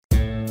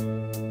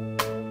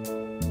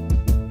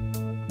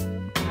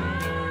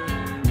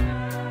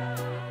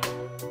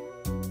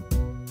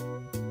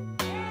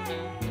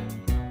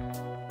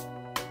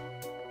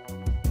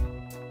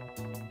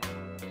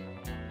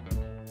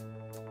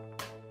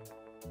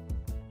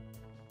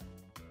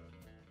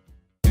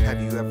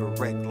Have you ever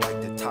wrecked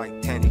like the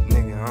Titanic,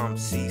 nigga? I'm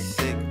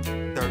seasick.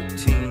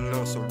 13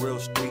 on some real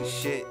street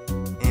shit,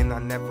 and I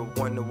never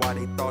wonder why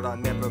they thought I'd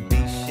never be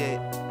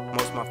shit.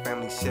 Most of my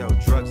family sell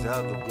drugs, the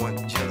other one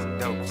just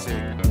dope sick.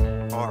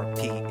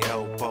 RP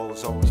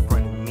elbows, always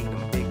frontin' me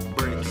them big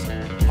bricks.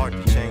 Hard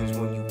to change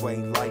when you weigh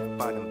life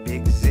by them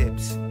big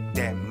zips.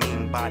 That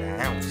mean by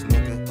the ounce,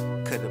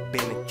 nigga. Could've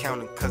been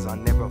accountant, cause I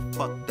never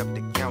fucked up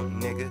the count,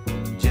 nigga.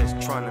 Just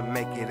tryna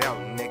make it out,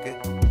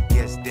 nigga.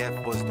 Guess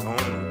death was the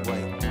only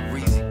way.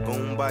 Reezy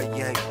boom by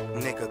yay,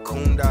 nigga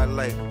Kundai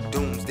Lake.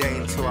 Doomsday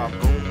until I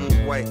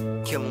boom away.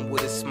 Kill him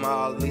with a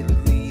smile,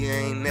 literally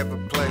ain't never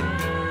played.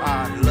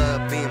 I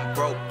love being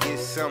broke,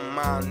 it's something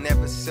I'll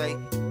never say.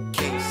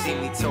 Can't see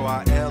me till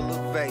I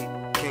elevate,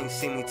 can't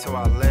see me till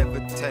I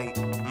levitate.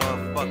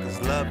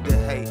 Motherfuckers love to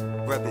hate,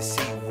 rather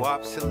see you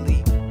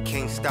obsolete.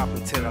 Can't stop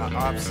until the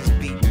ops is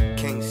beat,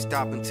 can't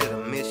stop until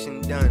the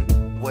mission done.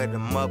 Wet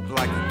them up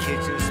like a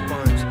kitchen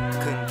sponge,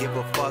 couldn't give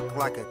a fuck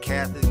like a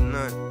Catholic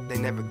nun. They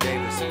never gave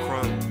us a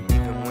crumb,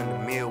 even when the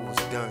meal was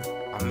done.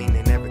 I mean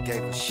they never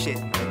gave us shit,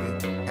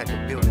 nigga. Had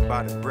to build it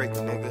by the brick,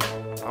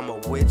 nigga. I'm a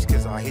witch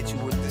cause I hit you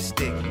with the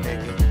stick,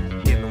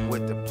 nigga. Dealing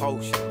with the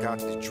potion, got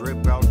the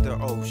drip out the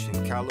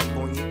ocean.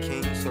 California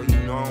king, so you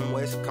know I'm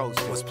West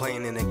Coast. Was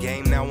playing in the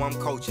game, now I'm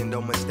coaching.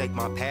 Don't mistake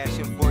my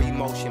passion for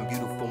emotion.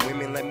 Beautiful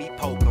women, let me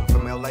poke them.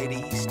 From LA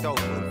to East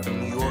Oakland, from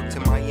New York to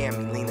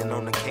Miami. Leaning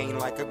on the cane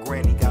like a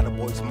granny. Got a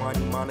boy's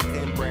money,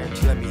 Monica and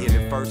Branch. Let me hit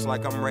it first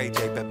like I'm Ray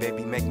J. But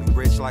baby, make me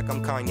rich like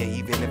I'm Kanye.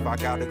 Even if I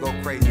gotta go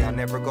crazy, I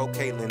never go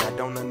Caitlyn. I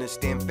don't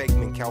understand fake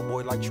men.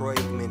 Cowboy like Troy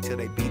Aikman. Till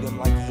they beat him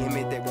like he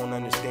Emmett, they won't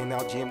understand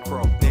how Jim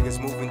Crow. Niggas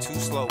moving too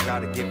slow,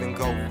 gotta give and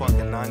go.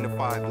 Fucking 9 to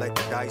 5, let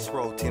the dice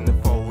roll. 10 to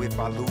 4, if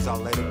I lose, I'll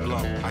let it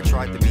blow. I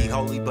tried to be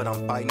holy, but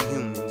I'm fighting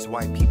humans.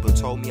 White people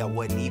told me I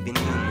wasn't even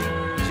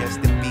human, just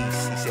a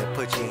beast. He said,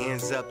 put your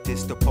hands up,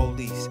 this the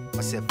police.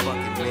 I said, fuck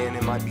it, man,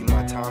 it might be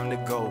my time to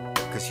go.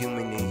 Cause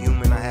human and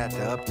human, I had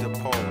to up the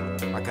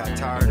pole. I got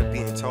tired of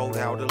being told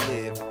how to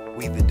live.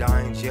 We either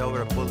die in jail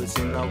or bullets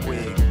in our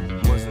wig.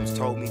 Muslims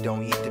told me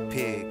don't eat the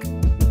pig,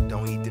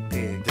 don't eat the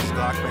pig. This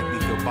Glock make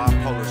me feel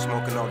bipolar,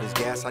 smoking all this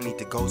gas, I need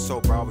to go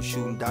sober. I was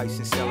shooting dice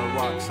and selling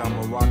rocks, I'm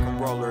a rock and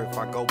roller. If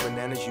I go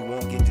bananas, you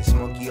won't get this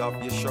monkey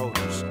off your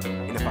shoulders.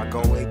 And if I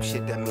go ape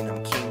shit, that mean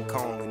I'm King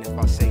Kong. And if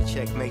I say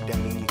checkmate, that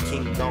mean you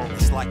king gone.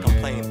 It's like I'm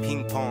playing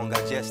ping pong,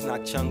 I just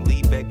not Chung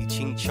Lee, baby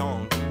Ching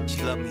Chong.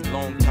 She loved me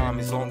long time,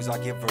 as long as I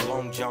give her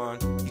long john.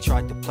 He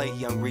tried to play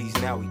young Reese,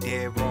 now he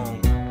dead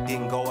wrong.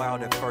 Didn't go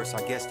out at first,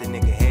 I guess the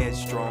nigga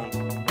headstrong.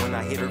 When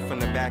I hit her from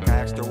the back, I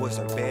asked her was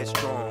her bed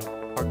strong.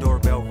 Her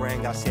doorbell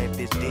rang, I said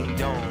bitch ding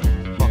dong.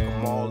 Fuck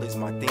 'em all is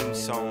my theme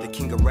song. The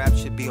king of rap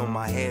should be on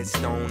my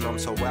headstone. I'm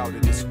so out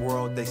of this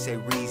world, they say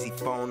Reezy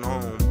phone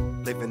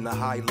home. Living the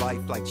high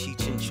life like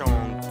Cheech and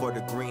Chong. For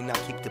the green, I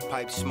keep the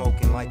pipe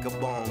smoking like a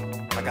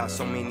bong. I got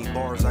so many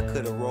bars, I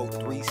could've wrote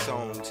 3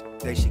 songs.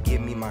 They should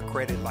give me my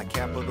credit like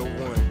Capital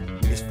One.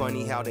 It's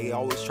funny how they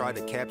always try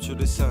to capture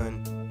the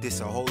sun. This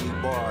a holy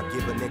bar, I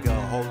give a nigga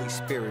a Holy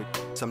Spirit.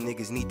 Some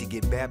niggas need to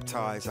get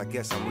baptized, I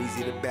guess I'm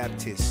Reezy the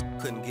Baptist.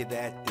 Couldn't get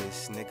at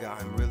this, nigga,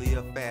 I'm really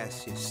a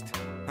fascist.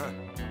 Huh,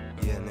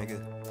 yeah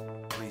nigga,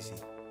 Reezy,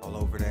 all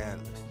over the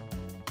Atlas.